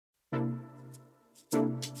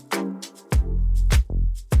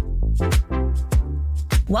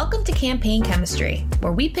Welcome to Campaign Chemistry,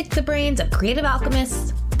 where we pick the brains of creative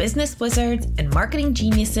alchemists, business wizards, and marketing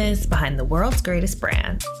geniuses behind the world's greatest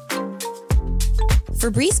brands.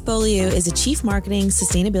 Fabrice Beaulieu is a Chief Marketing,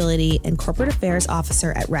 Sustainability, and Corporate Affairs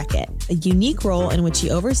Officer at Reckitt, a unique role in which he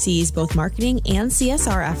oversees both marketing and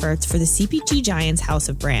CSR efforts for the CPG giant's house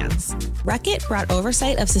of brands. Reckitt brought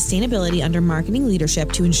oversight of sustainability under marketing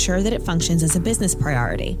leadership to ensure that it functions as a business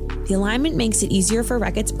priority. The alignment makes it easier for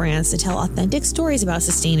Reckitt's brands to tell authentic stories about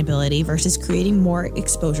sustainability versus creating more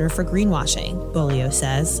exposure for greenwashing, Beaulieu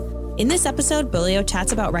says. In this episode, Beaulieu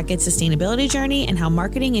chats about Reckitt's sustainability journey and how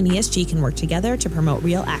marketing and ESG can work together to promote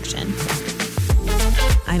real action.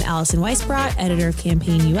 I'm Allison Weisbrot, editor of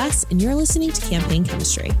Campaign US, and you're listening to Campaign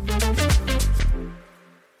Chemistry.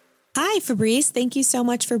 Hi, Fabrice. Thank you so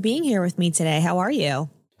much for being here with me today. How are you?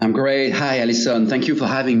 I'm great. Hi, Allison. Thank you for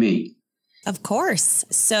having me. Of course.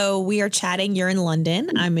 So we are chatting. You're in London.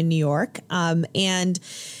 I'm in New York. And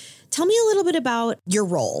tell me a little bit about your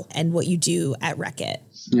role and what you do at Reckitt.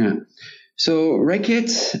 Yeah. So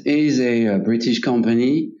Reckitt is a British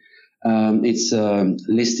company. It's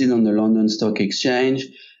listed on the London Stock Exchange.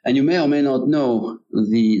 And you may or may not know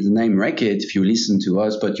the name Reckitt if you listen to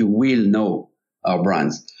us, but you will know our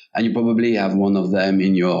brands. And you probably have one of them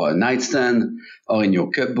in your nightstand or in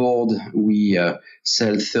your cupboard. We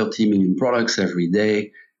sell 30 million products every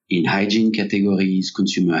day in hygiene categories,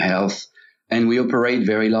 consumer health. And we operate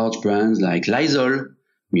very large brands like Lysol,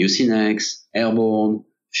 Mucinex, Airborne,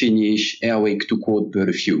 Finish, Airwick, to quote but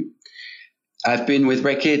a few. I've been with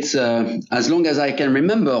Reckitt as long as I can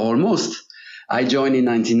remember, almost. I joined in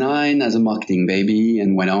 1999 as a marketing baby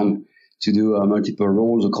and went on to do multiple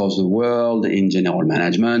roles across the world in general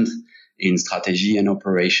management, in strategy and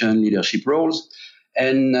operation leadership roles.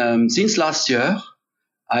 And since last year,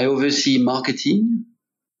 I oversee marketing,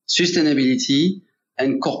 sustainability,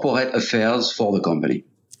 and corporate affairs for the company.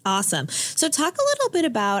 Awesome. So talk a little bit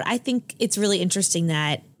about, I think it's really interesting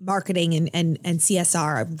that marketing and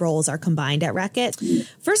CSR roles are combined at Reckitt.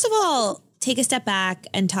 First of all, take a step back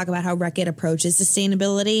and talk about how Reckitt approaches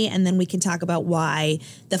sustainability, and then we can talk about why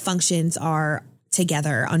the functions are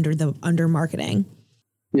together under marketing.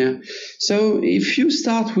 Yeah. So if you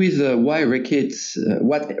start with why Reckitt,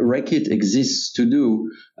 what Reckitt exists to do,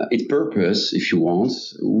 its purpose, if you want,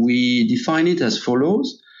 we define it as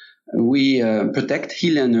follows. We protect,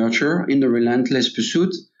 heal, and nurture in the relentless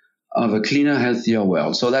pursuit of a cleaner, healthier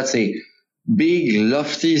world. So that's a big,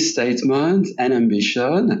 lofty statement and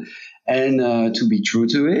ambition. And to be true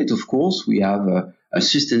to it, of course, we have a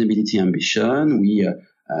sustainability ambition. We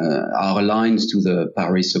are aligned to the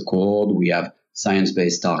Paris Accord. We have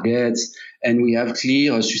science-based targets, and we have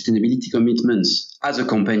clear sustainability commitments as a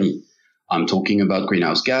company. I'm talking about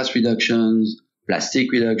greenhouse gas reductions, plastic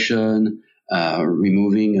reduction,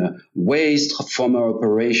 removing waste from our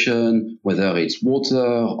operation, whether it's water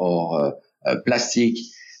or plastic.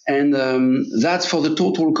 And that's for the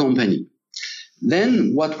total company.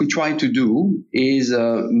 Then what we try to do is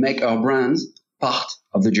make our brands part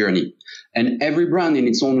of the journey. And every brand in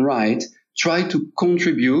its own right try to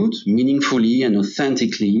contribute meaningfully and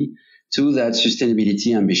authentically to that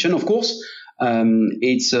sustainability ambition. Of course,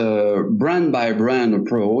 it's a brand by brand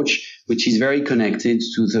approach, which is very connected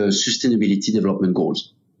to the sustainability development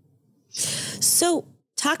goals. So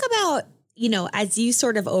talk about, as you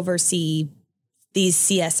sort of oversee these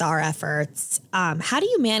CSR efforts, how do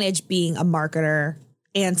you manage being a marketer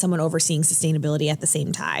and someone overseeing sustainability at the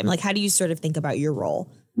same time? Like, how do you sort of think about your role?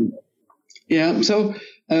 Yeah, so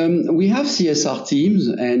we have CSR teams,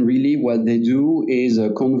 and really what they do is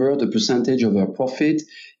convert a percentage of their profit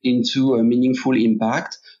into a meaningful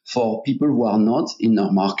impact for people who are not in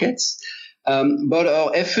our markets. But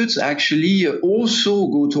our efforts actually also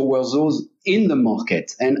go towards those in the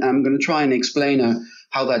market. And I'm going to try and explain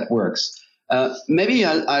how that works. Maybe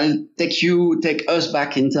I'll take us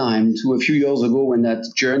back in time to a few years ago when that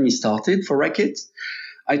journey started for Reckitt.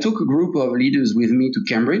 I took a group of leaders with me to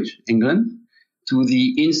Cambridge, England, to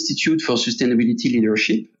the Institute for Sustainability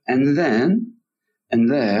Leadership. And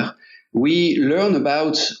there, we learn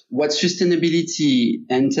about what sustainability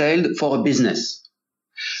entailed for a business.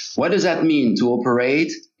 What does that mean to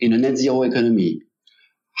operate in a net zero economy?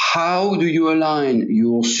 How do you align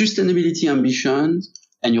your sustainability ambitions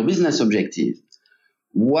and your business objective?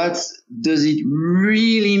 What does it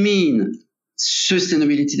really mean,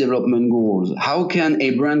 sustainability development goals? How can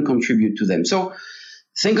a brand contribute to them? So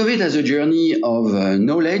think of it as a journey of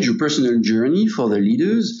knowledge, a personal journey for the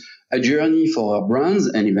leaders, a journey for our brands,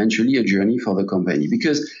 and eventually a journey for the company.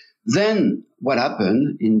 Because then what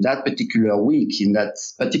happened in that particular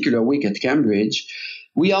week at Cambridge,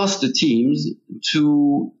 we asked the teams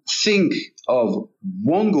to think of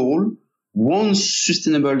one goal, one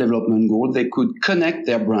sustainable development goal they could connect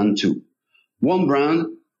their brand to. One brand,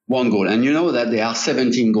 one goal. And you know that there are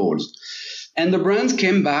 17 goals. And the brands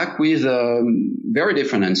came back with very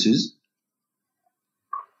different answers.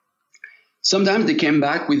 Sometimes they came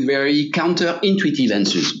back with very counterintuitive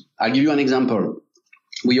answers. I'll give you an example.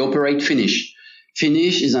 We operate Finish.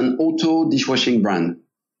 Finish is an auto dishwashing brand.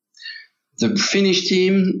 The Finish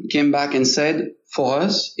team came back and said, for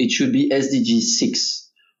us, it should be SDG 6,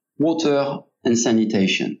 water and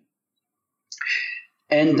sanitation.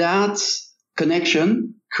 And that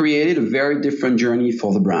connection created a very different journey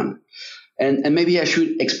for the brand. And maybe I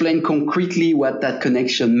should explain concretely what that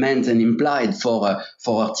connection meant and implied for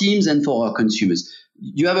our teams and for our consumers.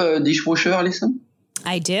 Do you have a dishwasher, Alison?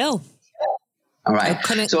 I do. All right. I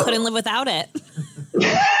couldn't live without it.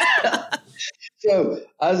 So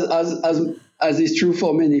as is true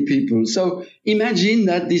for many people. So imagine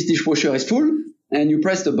that this dishwasher is full and you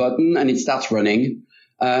press the button and it starts running.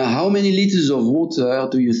 How many liters of water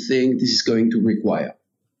do you think this is going to require?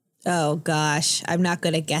 Oh, gosh. I'm not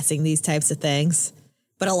good at guessing these types of things,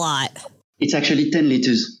 but a lot. It's actually 10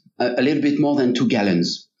 liters, a little bit more than 2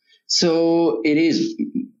 gallons. So it is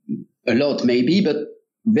a lot maybe, but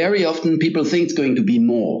very often people think it's going to be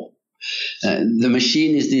more. The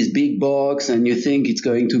machine is this big box and you think it's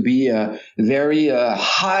going to be very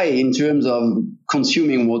high in terms of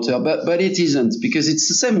consuming water, but it isn't, because it's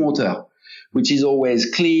the same water, which is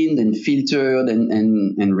always cleaned and filtered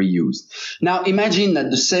and reused. Now imagine that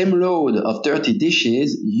the same load of dirty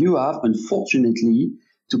dishes you have, unfortunately,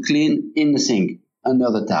 to clean in the sink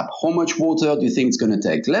under the tap. How much water do you think it's going to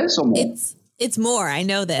take? Less or more? It's more. I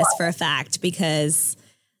know this for a fact because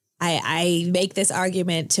I make this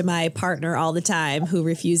argument to my partner all the time who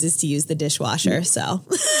refuses to use the dishwasher. So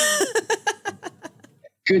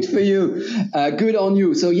good for you. Good on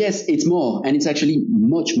you. So yes, it's more, and it's actually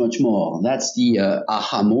much, much more. That's the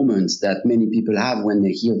aha moments that many people have when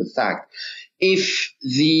they hear the fact. If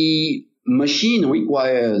the machine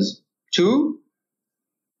requires 2,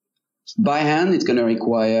 by hand, it's going to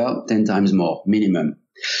require 10 times more, minimum.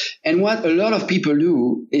 And what a lot of people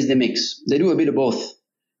do is they mix. They do a bit of both.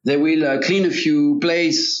 They will clean a few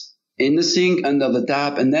plates in the sink under the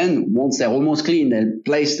tap, and then once they're almost clean, they'll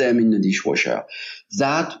place them in the dishwasher.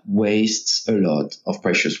 That wastes a lot of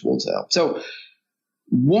precious water. So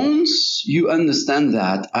once you understand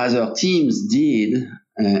that, as our teams did,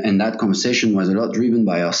 and that conversation was a lot driven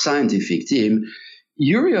by our scientific team,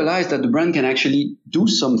 you realize that the brand can actually do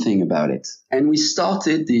something about it. And we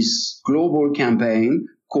started this global campaign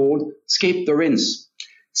called Skip the Rinse.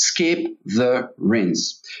 Skip the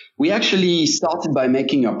rinse. We actually started by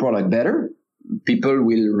making our product better. People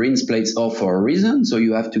will rinse plates off for a reason, so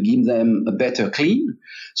you have to give them a better clean.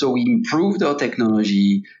 So we improved our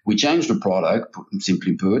technology, we changed the product,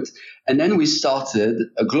 simply put, and then we started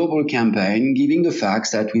a global campaign giving the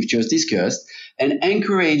facts that we've just discussed and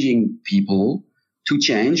encouraging people to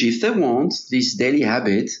change, if they want, this daily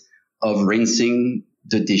habit of rinsing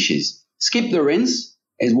the dishes. Skip the rinse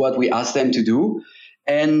is what we asked them to do.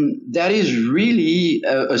 And that is really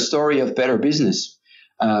a story of better business.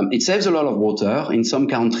 It saves a lot of water. In some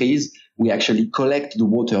countries, we actually collect the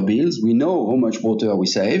water bills. We know how much water we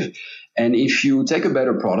save. And if you take a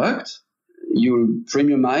better product, you'll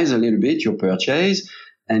premiumize a little bit your purchase.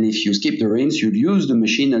 And if you skip the rinse, you'll use the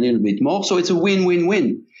machine a little bit more. So it's a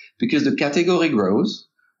win-win-win because the category grows.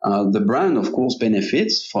 The brand, of course,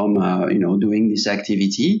 benefits from doing this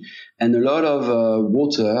activity. And a lot of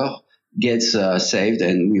water gets saved,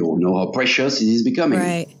 and we all know how precious it is becoming.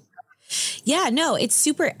 Right. Yeah, no, it's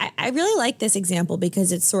super. I really like this example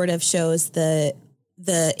because it sort of shows the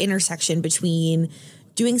intersection between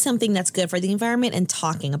doing something that's good for the environment and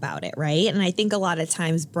talking about it, right? And I think a lot of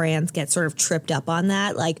times brands get sort of tripped up on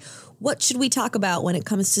that. Like, what should we talk about when it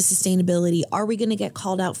comes to sustainability? Are we going to get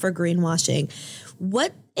called out for greenwashing?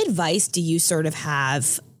 What advice do you sort of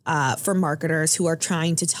have for marketers who are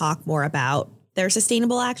trying to talk more about their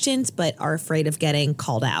sustainable actions, but are afraid of getting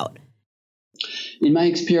called out? In my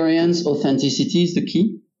experience, authenticity is the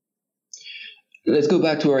key. Let's go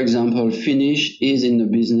back to our example. Finish is in the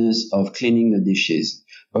business of cleaning the dishes.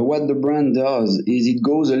 But what the brand does is it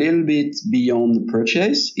goes a little bit beyond the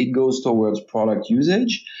purchase. It goes towards product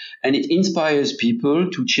usage, and it inspires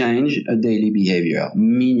people to change a daily behavior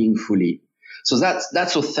meaningfully. So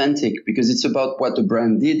that's authentic because it's about what the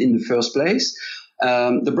brand did in the first place.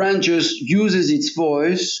 The brand just uses its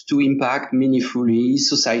voice to impact meaningfully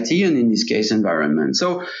society and, in this case, environment.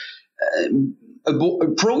 So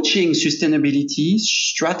approaching sustainability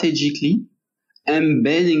strategically,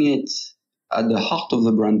 embedding it at the heart of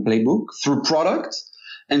the brand playbook through product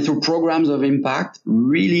and through programs of impact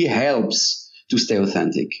really helps to stay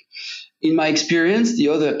authentic. In my experience, the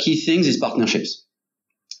other key thing is partnerships.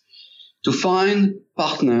 To find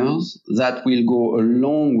partners that will go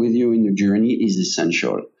along with you in the journey is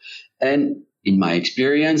essential. And in my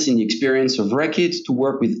experience, in the experience of Reckitt, to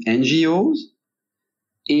work with NGOs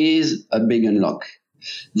is a big unlock.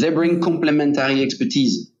 They bring complementary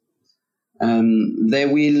expertise. They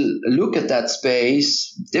will look at that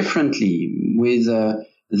space differently with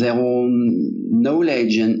their own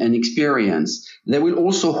knowledge and experience. They will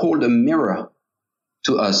also hold a mirror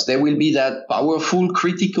to us. They will be that powerful,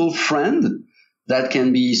 critical friend that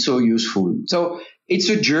can be so useful. So it's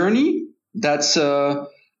a journey that's, it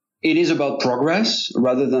is about progress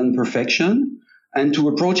rather than perfection. And to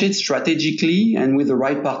approach it strategically and with the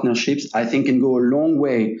right partnerships, I think can go a long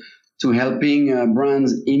way to helping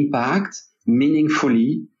brands impact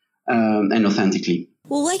meaningfully and authentically.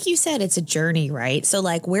 Well, like you said, it's a journey, right? So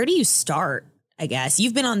like, where do you start? I guess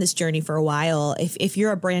you've been on this journey for a while. If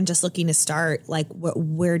you're a brand just looking to start, like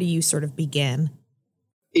where do you sort of begin?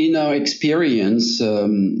 In our experience,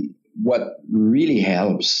 what really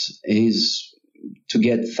helps is to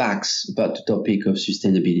get facts about the topic of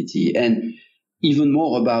sustainability and even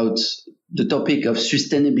more about the topic of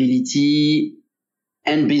sustainability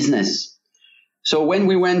and business. So when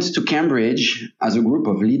we went to Cambridge as a group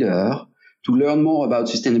of leaders to learn more about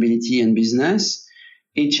sustainability and business,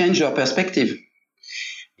 it changed our perspective.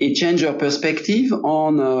 It changed our perspective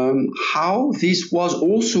on how this was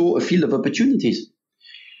also a field of opportunities.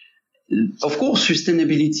 Of course,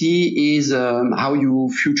 sustainability is how you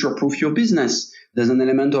future-proof your business. There's an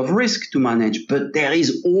element of risk to manage, but there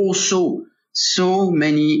is also so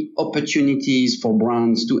many opportunities for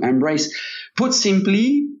brands to embrace. Put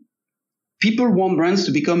simply, people want brands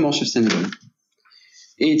to become more sustainable.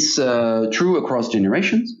 It's true across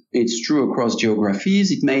generations. It's true across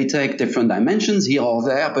geographies. It may take different dimensions here or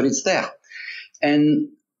there, but it's there. And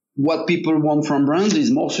what people want from brands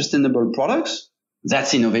is more sustainable products.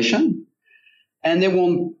 That's innovation. And they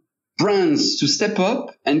want brands to step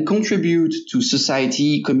up and contribute to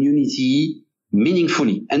society, community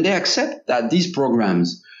meaningfully. And they accept that these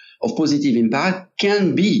programs of positive impact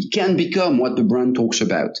can become what the brand talks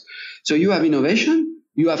about. So you have innovation,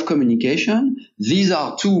 you have communication. These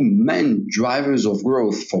are two main drivers of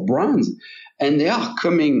growth for brands, and they are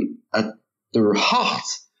coming at the heart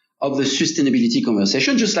of the sustainability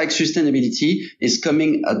conversation, just like sustainability is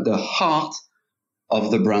coming at the heart of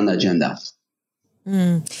the brand agenda.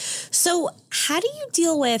 So how do you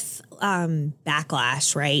deal with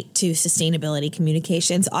backlash, right, to sustainability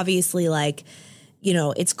communications? Obviously, like, you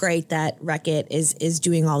know, it's great that Reckitt is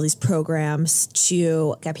doing all these programs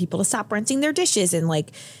to get people to stop rinsing their dishes and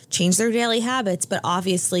like change their daily habits. But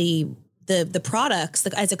obviously the products,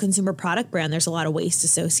 like, as a consumer product brand, there's a lot of waste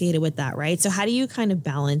associated with that, right? So how do you kind of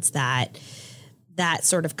balance that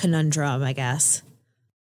sort of conundrum, I guess?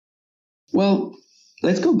 Well,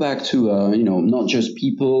 let's go back to, not just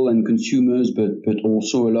people and consumers, but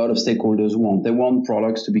also a lot of stakeholders want. They want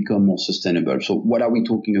products to become more sustainable. So what are we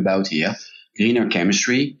talking about here? Greener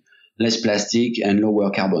chemistry, less plastic, and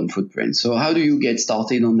lower carbon footprint. So how do you get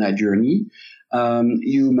started on that journey?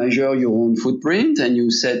 You measure your own footprint and you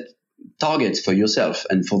set targets for yourself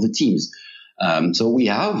and for the teams. So we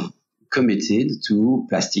have committed to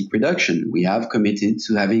plastic reduction. We have committed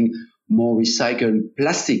to having more recycled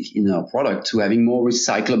plastic in our product, to having more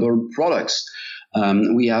recyclable products.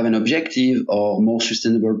 We have an objective of more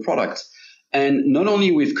sustainable products. And not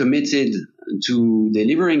only we've committed to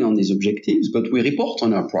delivering on these objectives, but we report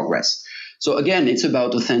on our progress. So again, it's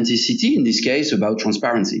about authenticity, in this case, about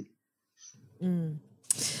transparency.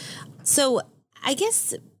 So I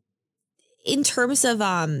guess in terms of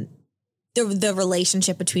the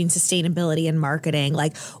relationship between sustainability and marketing,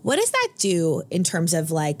 like, what does that do in terms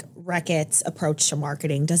of like Reckitt's approach to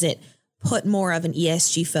marketing? Does it put more of an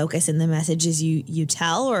ESG focus in the messages you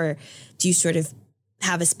tell, or do you sort of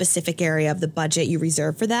have a specific area of the budget you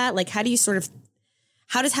reserve for that? Like, how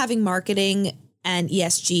does having marketing and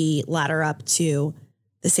ESG ladder up to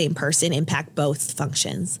the same person impact both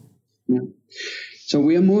functions? Yeah. So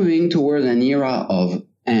we are moving toward an era of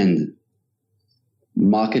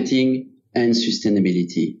marketing and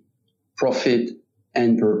sustainability, profit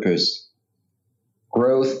and purpose,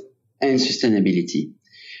 growth and sustainability.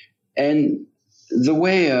 And the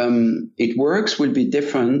way it works will be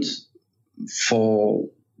different for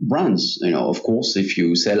brands. Of course, if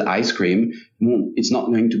you sell ice cream, it's not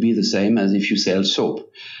going to be the same as if you sell soap.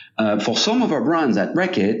 For some of our brands at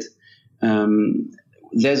Reckitt,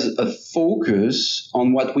 there's a focus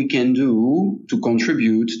on what we can do to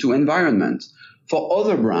contribute to environment. For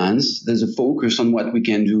other brands, there's a focus on what we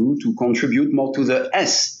can do to contribute more to the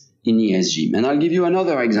S in ESG. And I'll give you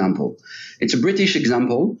another example. It's a British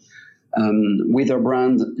example with a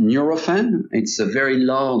brand Nurofen. It's a very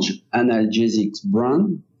large analgesics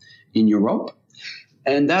brand in Europe.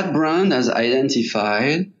 And that brand has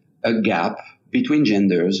identified a gap between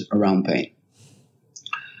genders around pain.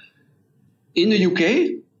 In the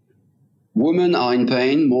UK, women are in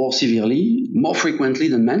pain more severely, more frequently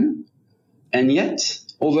than men. And yet,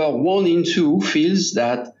 over 1 in 2 feels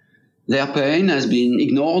that their pain has been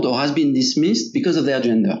ignored or has been dismissed because of their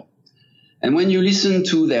gender. And when you listen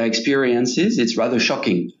to their experiences, it's rather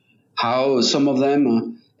shocking how some of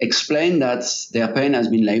them explain that their pain has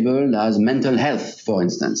been labeled as mental health, for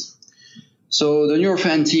instance. So the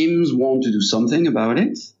Nurofen teams want to do something about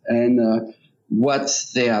it. And what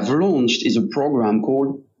they have launched is a program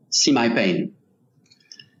called See My Pain.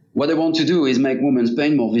 What they want to do is make women's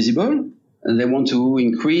pain more visible. And they want to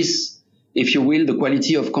increase, if you will, the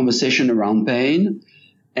quality of conversation around pain.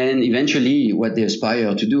 And eventually what they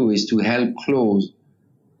aspire to do is to help close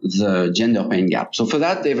the gender pain gap. So for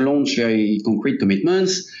that, they've launched very concrete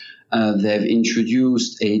commitments. They've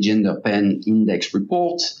introduced a gender pain index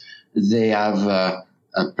report. They have a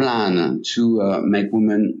plan to make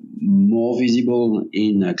women more visible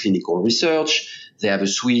in clinical research. They have a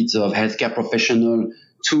suite of healthcare professional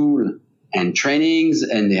tool and trainings,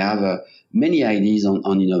 and they have many ideas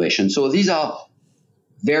on innovation. So these are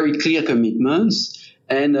very clear commitments,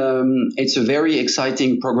 and it's a very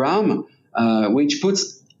exciting program, which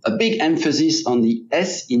puts a big emphasis on the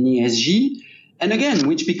S in ESG, and again,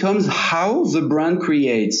 which becomes how the brand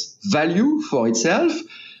creates value for itself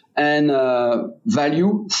and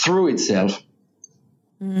value through itself.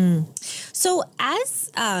 So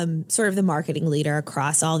as sort of the marketing leader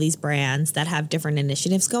across all these brands that have different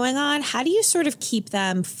initiatives going on, how do you sort of keep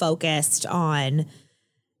them focused on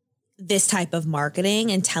this type of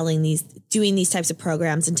marketing and doing these types of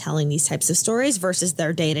programs and telling these types of stories versus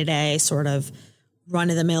their day-to-day sort of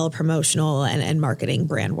run-of-the-mill promotional and marketing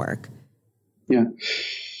brand work? Yeah.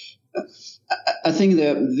 I think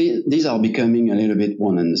that these are becoming a little bit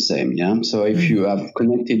one and the same. Yeah. So if you have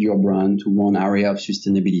connected your brand to one area of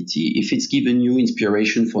sustainability, if it's given you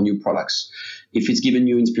inspiration for new products, if it's given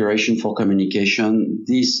you inspiration for communication,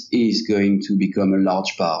 this is going to become a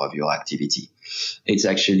large part of your activity. It's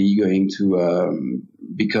actually going to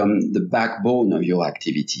become the backbone of your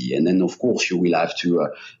activity. And then, of course, you will have to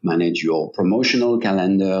manage your promotional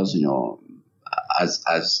calendars,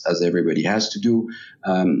 as everybody has to do.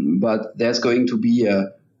 But there's going to be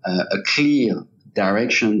a clear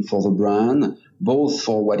direction for the brand, both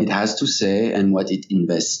for what it has to say and what it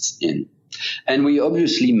invests in. And we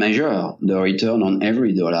obviously measure the return on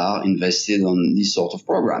every dollar invested on these sort of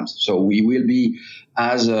programs. So we will be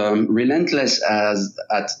as relentless as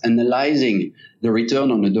at analyzing the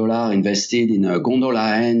return on a dollar invested in a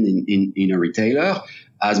gondola end in a retailer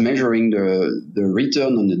as measuring the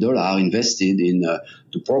return on the dollar invested in the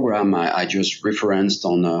program I just referenced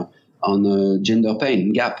on gender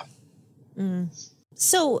pain gap.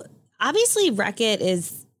 So obviously Reckitt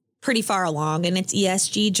is pretty far along in its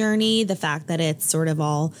ESG journey. The fact that it's sort of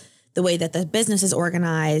all the way that the business is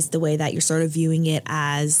organized, the way that you're sort of viewing it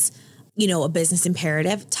as, a business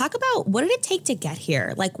imperative. Talk about what did it take to get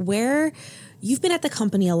here? Like where you've been at the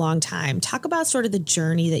company a long time. Talk about sort of the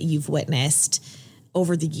journey that you've witnessed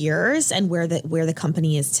over the years and where the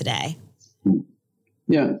company is today.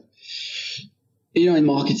 Yeah. In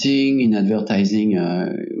marketing, in advertising,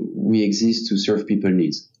 we exist to serve people's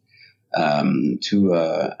needs, to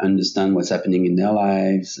understand what's happening in their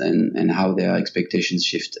lives and how their expectations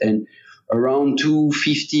shift. And around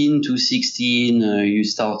 2015, 2016, you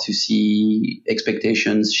start to see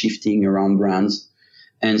expectations shifting around brands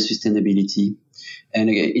and sustainability. And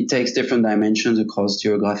again, it takes different dimensions across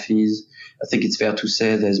geographies. I think it's fair to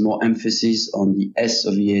say there's more emphasis on the S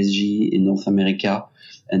of ESG in North America,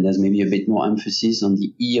 and there's maybe a bit more emphasis on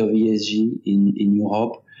the E of ESG in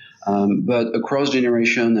Europe. But across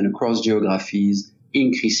generation and across geographies,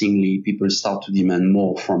 increasingly people start to demand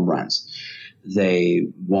more from brands. They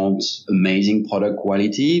want amazing product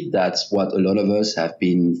quality. That's what a lot of us have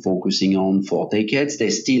been focusing on for decades.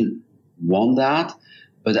 They still want that.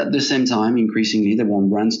 But at the same time, increasingly, they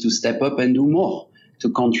want brands to step up and do more,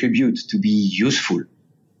 to contribute, to be useful.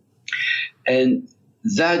 And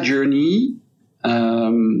that journey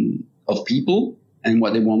of people and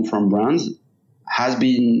what they want from brands has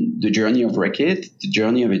been the journey of Reckitt, the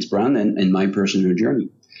journey of its brand, and my personal journey.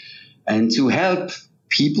 And to help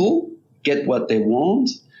people get what they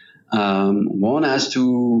want, One has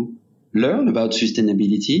to learn about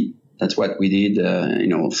sustainability. That's what we did,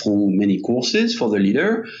 through many courses for the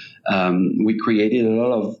leader. We created a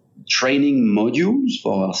lot of training modules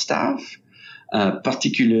for our staff,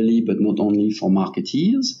 particularly, but not only for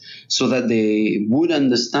marketeers, so that they would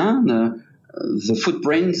understand the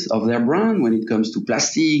footprint of their brand when it comes to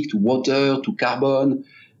plastic, to water, to carbon,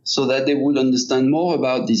 so that they would understand more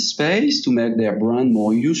about this space to make their brand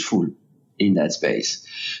more useful in that space.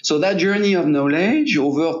 So that journey of knowledge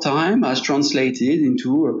over time has translated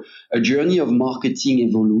into a journey of marketing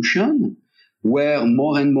evolution, where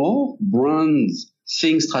more and more brands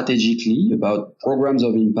think strategically about programs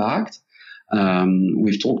of impact.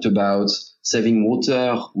 We've talked about saving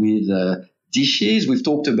water with dishes. We've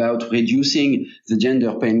talked about reducing the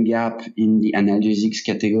gender pain gap in the analgesics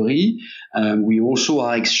category. We also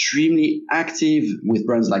are extremely active with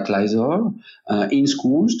brands like Lysol in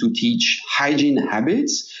schools to teach hygiene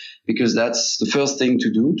habits, because that's the first thing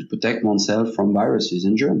to do to protect oneself from viruses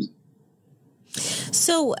and germs.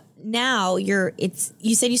 So now you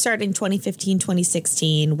said you started in 2015,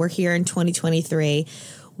 2016. We're here in 2023.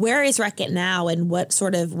 Where is Reckitt now, and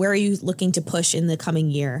where are you looking to push in the coming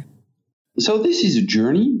year? So this is a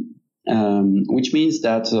journey, which means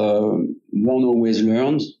that one always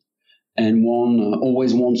learns and one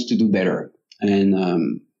always wants to do better.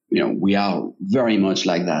 And, we are very much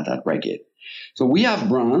like that at Reckitt. So we have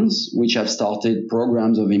brands which have started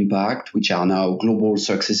programs of impact, which are now global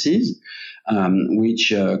successes,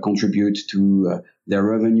 which contribute to their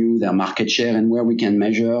revenue, their market share, and where we can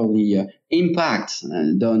measure the impact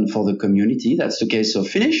done for the community. That's the case of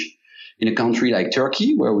Finish. In a country like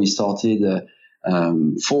Turkey, where we started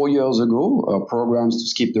 4 years ago, programs to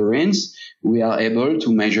skip the rinse, we are able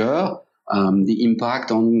to measure the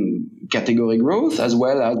impact on category growth as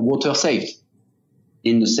well as water saved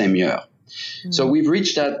in the same year. Mm-hmm. So we've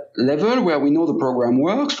reached that level where we know the program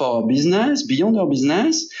works for our business, beyond our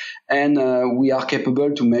business, and we are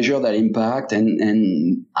capable to measure that impact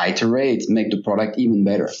and iterate, make the product even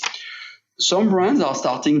better. Some brands are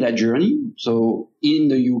starting that journey. So in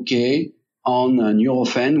the UK, on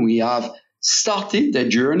Nurofen, we have started that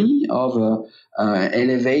journey of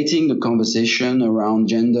elevating the conversation around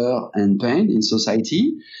gender and pain in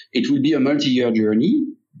society. It will be a multi-year journey,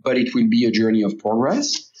 but it will be a journey of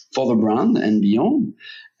progress for the brand and beyond.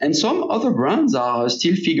 And some other brands are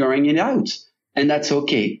still figuring it out, and that's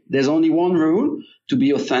okay. There's only one rule: to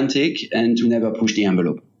be authentic and to never push the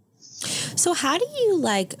envelope. So how do you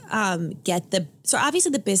so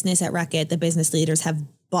obviously the business at Reckitt, the business leaders have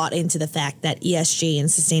bought into the fact that ESG and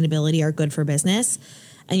sustainability are good for business,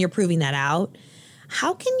 and you're proving that out.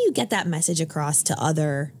 How can you get that message across to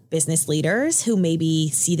other business leaders who maybe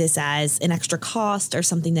see this as an extra cost or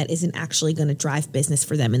something that isn't actually going to drive business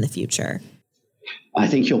for them in the future? I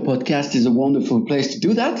think your podcast is a wonderful place to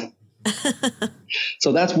do that.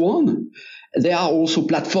 So that's one. There are also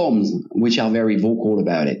platforms which are very vocal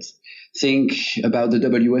about it. Think about the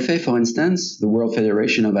WFA, for instance, the World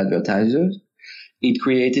Federation of Advertisers. It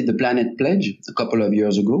created the Planet Pledge a couple of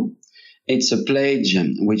years ago. It's a pledge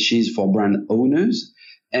which is for brand owners,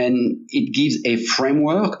 and it gives a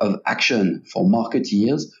framework of action for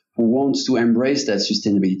marketeers who wants to embrace that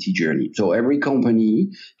sustainability journey. So every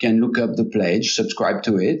company can look up the pledge, subscribe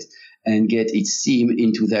to it, and get its team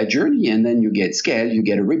into that journey. And then you get scale, you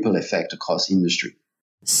get a ripple effect across industry.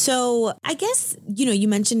 So I guess, you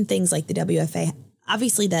mentioned things like the WFA.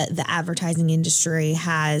 Obviously, the advertising industry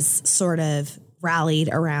has sort of rallied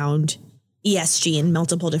around ESG in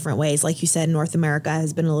multiple different ways. Like you said, North America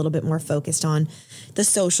has been a little bit more focused on the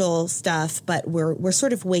social stuff, but we're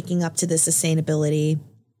sort of waking up to the sustainability.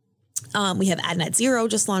 We have AdNet Zero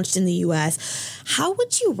just launched in the US. How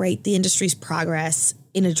would you rate the industry's progress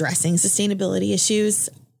in addressing sustainability issues?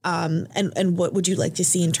 And what would you like to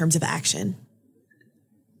see in terms of action?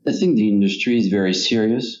 I think the industry is very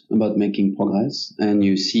serious about making progress, and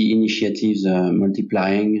you see initiatives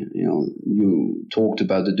multiplying. You talked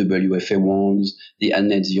about the WFA ones, the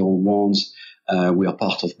AdNet Zero ones. We are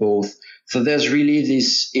part of both. So there's really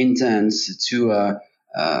this intent to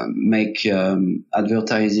make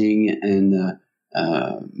advertising and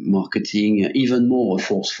marketing even more a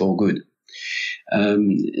force for good.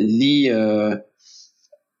 The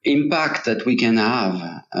impact that we can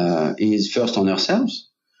have is first on ourselves.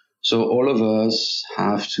 So all of us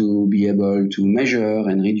have to be able to measure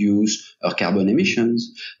and reduce our carbon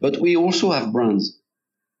emissions, but we also have brands.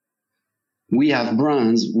 We have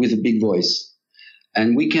brands with a big voice,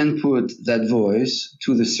 and we can put that voice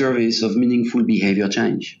to the service of meaningful behavior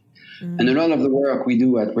change. Mm. And a lot of the work we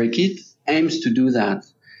do at Reckitt aims to do that,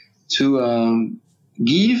 to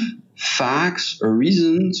give facts, a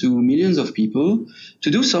reason to millions of people to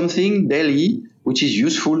do something daily which is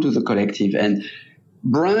useful to the collective. And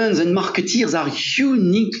brands and marketeers are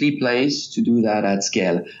uniquely placed to do that at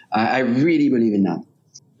scale. I really believe in that.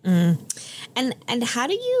 And how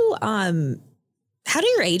do your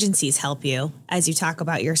agencies help you as you talk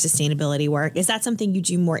about your sustainability work? Is that something you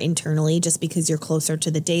do more internally just because you're closer to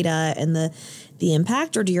the data and the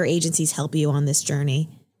impact, or do your agencies help you on this journey?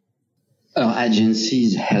 Our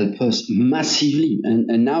agencies help us massively.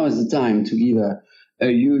 And now is the time to give a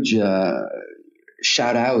huge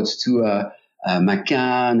shout out to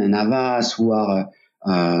McCann and Havas, who are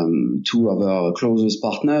two of our closest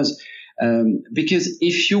partners. Because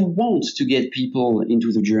if you want to get people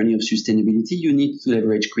into the journey of sustainability, you need to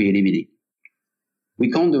leverage creativity.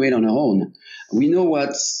 We can't do it on our own. We know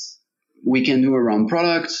what we can do around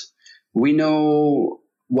products. We know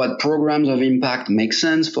what programs of impact make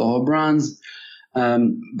sense for our brands.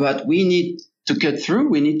 But we need to cut through.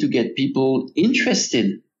 We need to get people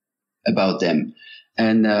interested about them.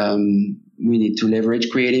 And we need to leverage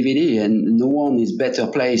creativity, and no one is better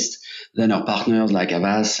placed than our partners like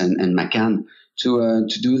Havas and McCann to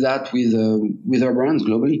do that with our brands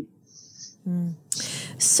globally.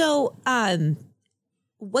 So,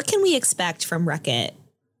 what can we expect from Reckitt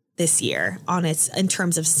this year in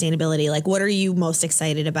terms of sustainability? Like, what are you most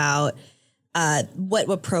excited about?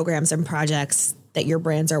 What programs and projects that your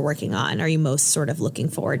brands are working on are you most sort of looking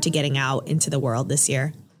forward to getting out into the world this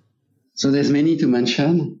year? So there's many to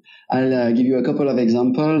mention. I'll give you a couple of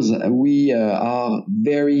examples. We are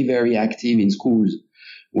very, very active in schools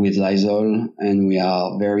with Lysol, and we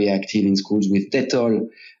are very active in schools with Dettol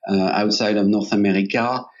outside of North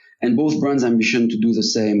America. And both brands' ambition to do the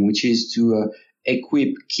same, which is to equip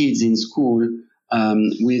kids in school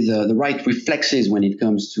with the right reflexes when it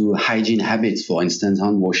comes to hygiene habits, for instance,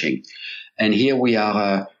 hand washing. And here we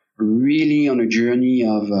are really on a journey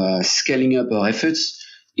of scaling up our efforts.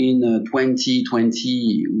 In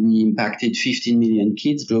 2020, we impacted 15 million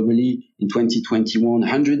kids globally. In 2021,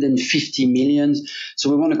 150 million. So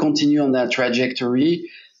we want to continue on that trajectory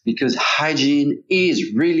because hygiene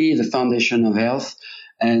is really the foundation of health.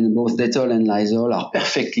 And both Dettol and Lysol are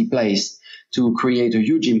perfectly placed to create a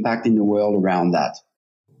huge impact in the world around that.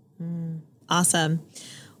 Awesome.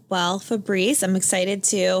 Well, Fabrice, I'm excited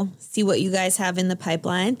to see what you guys have in the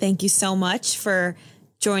pipeline. Thank you so much for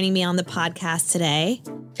joining me on the podcast today.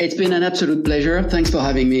 It's been an absolute pleasure. Thanks for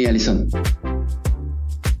having me, Alison.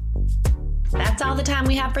 That's all the time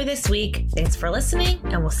we have for this week. Thanks for listening,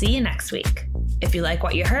 and we'll see you next week. If you like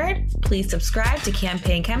what you heard, please subscribe to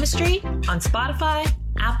Campaign Chemistry on Spotify,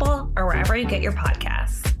 Apple, or wherever you get your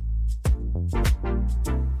podcasts.